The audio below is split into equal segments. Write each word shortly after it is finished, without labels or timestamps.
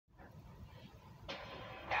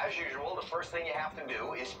as usual, the first thing you have to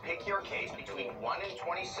do is pick your case between 1 and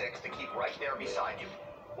 26 to keep right there beside you.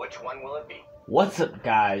 Which one will it be? What's up,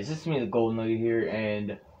 guys? This is me, the Golden Nugget here,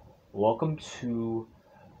 and welcome to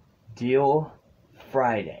Deal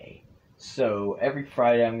Friday. So, every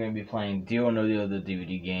Friday I'm going to be playing Deal or No Deal, the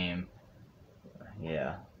DVD game.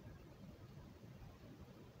 Yeah.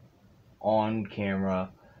 On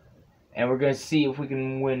camera. And we're going to see if we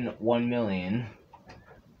can win 1 million.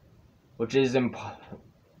 Which is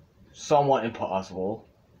somewhat impossible.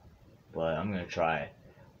 But I'm going to try.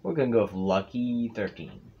 We're going to go with Lucky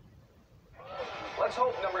 13. Let's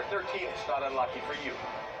hope number 13 is not unlucky for you.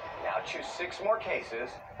 Now choose 6 more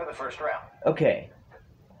cases for the first round. Okay.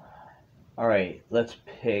 Alright, let's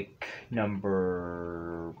pick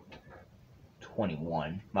number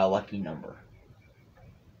 21, my lucky number.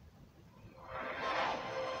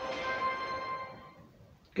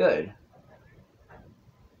 Good.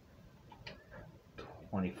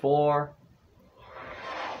 24.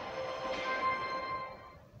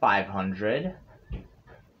 500.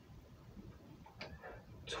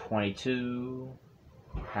 22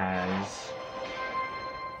 has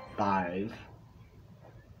 5.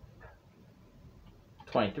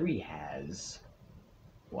 23 has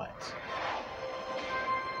what?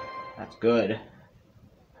 That's good.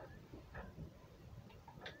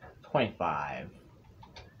 25.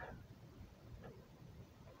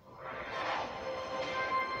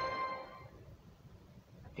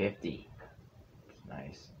 50.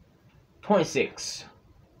 Nice. 26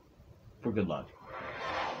 for good luck.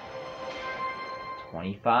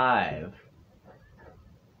 25.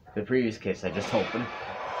 The previous case I just opened.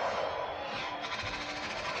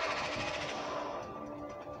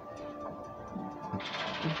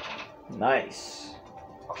 Nice.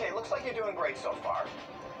 Okay, looks like you're doing great so far.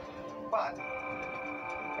 But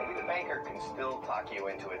maybe the banker can still talk you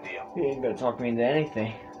into a deal. He ain't gonna talk me into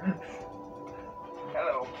anything.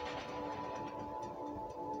 Hello.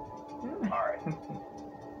 Alright.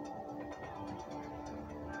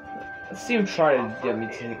 Let's see him try to get me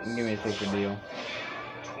to take the deal.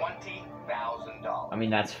 $20,000. I mean,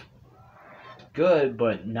 that's good,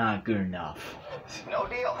 but not good enough. No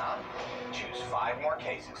deal, huh? Choose 5 more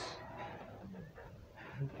cases.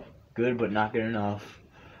 Good, but not good enough.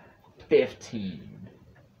 15.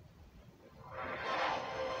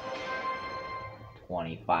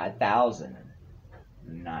 25,000.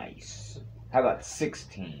 Nice. How about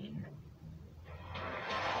 16?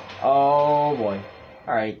 Oh boy.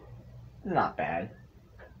 Alright. Not bad.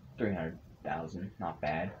 300,000. Not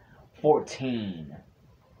bad. 14.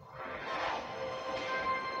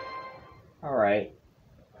 Alright.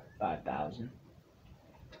 5,000.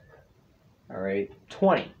 Alright.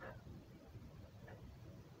 20.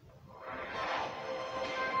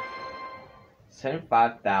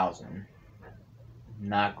 75,000.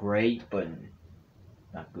 Not great, but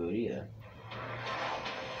not good either.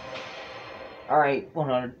 Alright,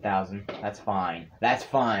 100,000. That's fine. That's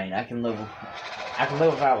fine. I can live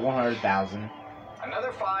without 100,000.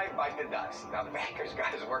 Another 5 bite the dust. Now the banker's got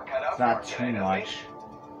his work cut out. It's not for too him, much.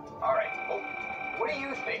 Alright, well, what do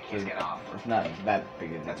you think he's gonna offer? It's not that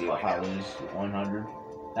big of a deal if I lose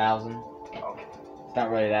 100,000. Okay. It's not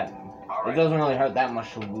really that. It doesn't really hurt that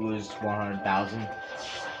much to lose 100,000.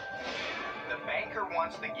 The banker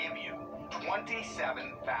wants to give you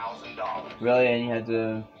 $27,000. Really, and you had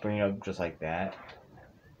to bring it up just like that.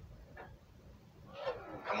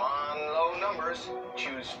 Come on, low numbers.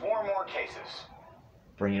 Choose 4 more cases.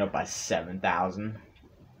 Bring it up by 7,000.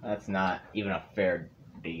 That's not even a fair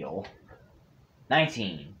deal.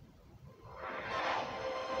 19.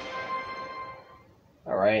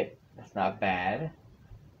 Alright, that's not bad.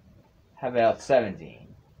 How about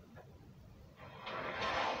 17?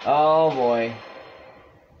 Oh boy.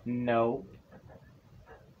 Nope.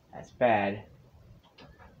 That's bad.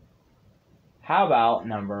 How about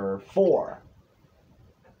number 4?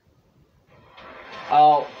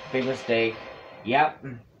 Oh, big mistake. Yep.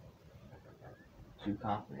 Too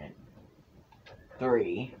confident.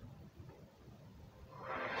 3.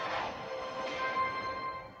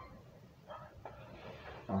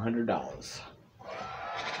 $100.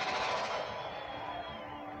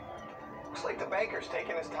 Looks like the banker's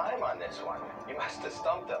taking his time on this one. You must have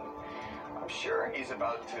stumped him. I'm sure he's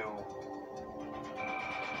about to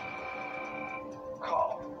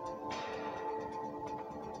call.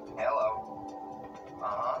 Hello.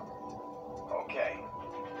 Uh-huh. Okay.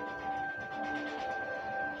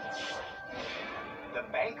 The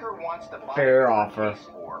banker wants to buy Fair your offer. case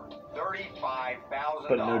for $35,000.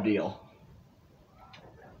 But no deal.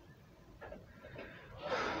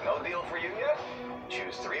 No deal for you yet?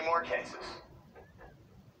 Choose 3 more cases.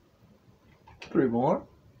 3 more?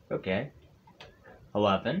 Okay.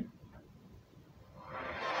 11.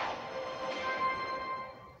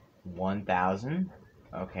 1,000.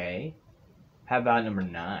 Okay. How about number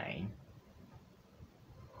 9?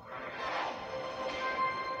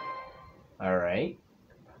 Alright.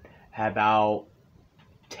 How about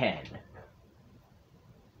 10?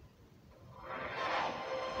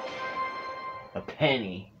 A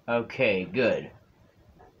penny. Okay, good.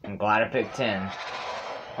 I'm glad I picked 10.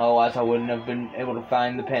 Otherwise, I wouldn't have been able to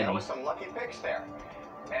find the penny. There was some lucky picks there.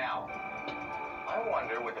 Now, I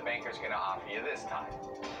wonder what the banker's going to offer you this time.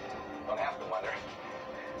 Don't have to wonder.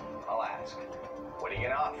 I'll ask. What are you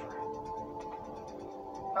going to offer?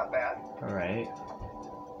 Not bad. Alright.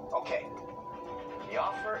 Okay. The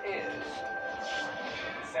offer is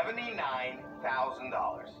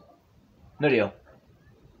 $79,000. No deal.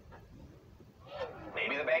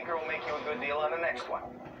 Maybe the banker will make you a good deal on the next one.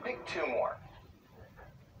 Pick 2 more.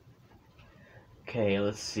 Okay,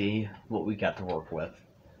 let's see what we got to work with.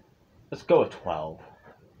 Let's go with 12.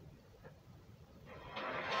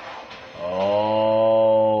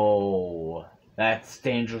 Oh, that's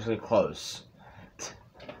dangerously close.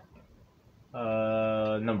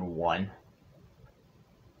 Number 1.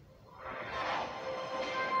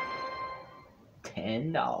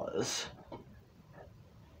 $10.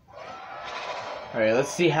 Alright,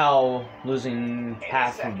 let's see how losing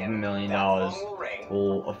half of $1,000,000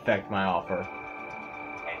 will affect my offer.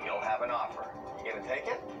 And you'll have an offer. You gonna take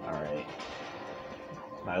it? Alright.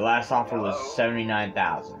 My last offer was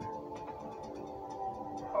 $79,000.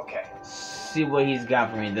 Okay. See what he's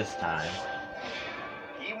got for me this time.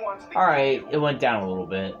 He wants to Alright, it went down a little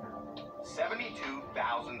bit.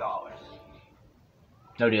 $72,000.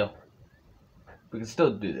 No deal. We can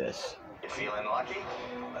still do this. You feeling lucky?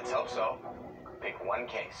 Let's hope so. Pick 1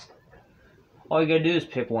 case. All you gotta do is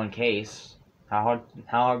pick 1 case. How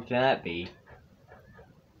hard can that be?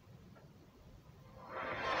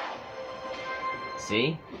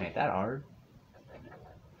 See? Ain't that hard.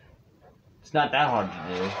 It's not that hard to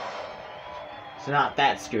do. It's not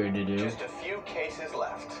that scary to do. Just a few cases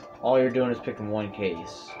left. All you're doing is picking 1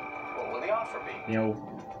 case. What will the offer be? You know,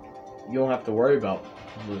 you don't have to worry about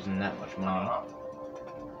losing that much money.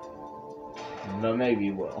 But maybe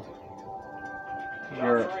you will. The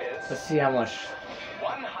offer is Let's see how much.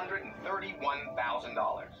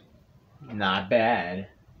 $131,000. Not bad,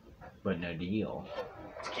 but no deal.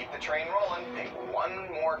 Let's keep the train rolling. Pick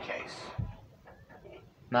 1 more case.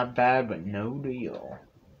 Not bad, but no deal.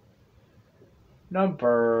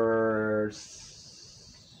 Number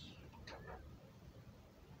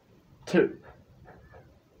 2.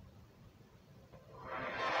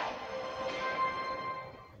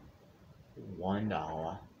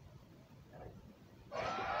 $1.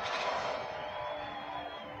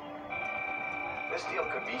 This deal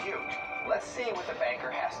could be huge. Let's see what the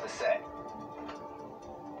banker has to say.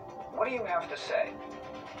 What do you have to say?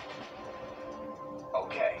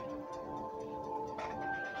 Okay.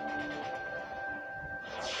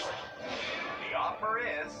 The offer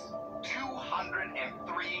is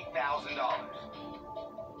 $203,000.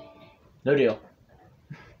 No deal.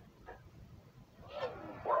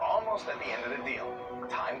 We're almost at the end of the deal.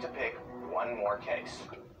 Time to pick 1 more case.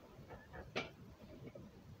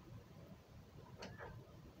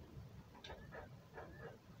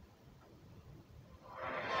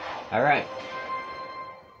 Alright.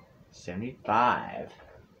 75.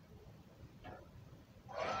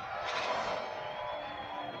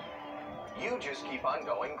 You just keep on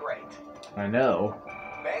going great. I know.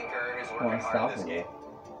 Banker is working hard this game.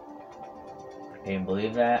 Can you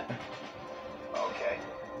believe that? Okay.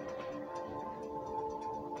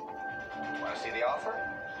 Want to see the offer?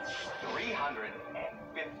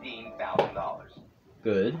 $315,000.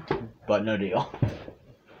 Good, but no deal.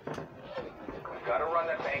 We've got to run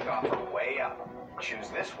that bank offer way up. Choose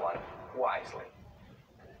this one wisely.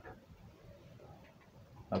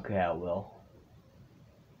 Okay, I will.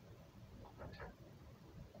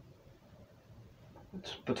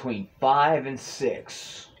 It's between 5 and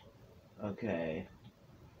 6. Okay.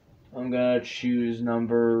 I'm gonna choose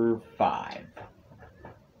number 5.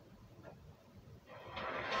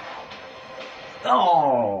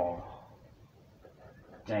 Oh!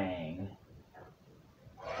 Dang.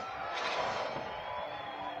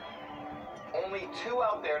 Only 2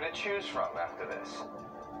 out there to choose from after this.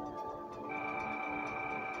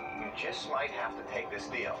 You just might have to take this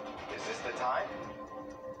deal. Is this the time?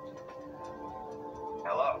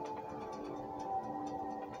 Hello?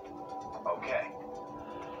 Okay.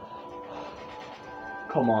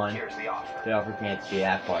 Come on. Here's the offer. The offer can't be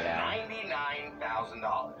that far down.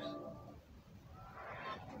 $99,000.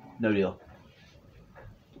 No deal.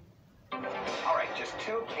 All right, just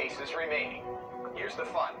 2 cases remaining. Here's the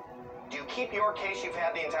fun. Do you keep your case you've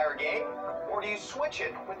had the entire game, or do you switch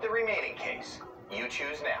it with the remaining case? You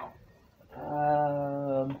choose now.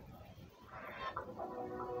 I'm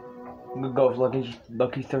gonna go with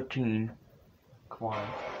Lucky 13. Come on.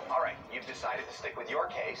 Alright, you've decided to stick with your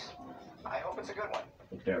case. I hope it's a good one.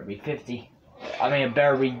 It better be 50. I mean, it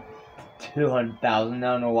better be 200,000.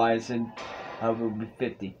 I don't know why I said I hope it would be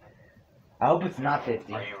 50. I hope it's not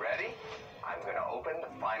 50. Are you ready? I'm gonna open the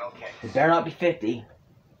final case. It better not be 50.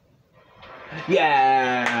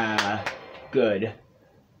 Yeah! Good.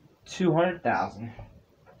 200,000.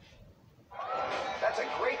 That's a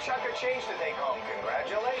great chunk of change to take home.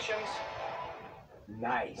 Congratulations.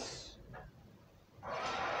 Nice.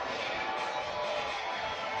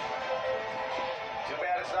 Too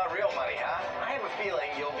bad it's not real money, huh? I have a feeling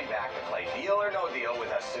you'll be back to play Deal or No Deal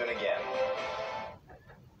with us soon again.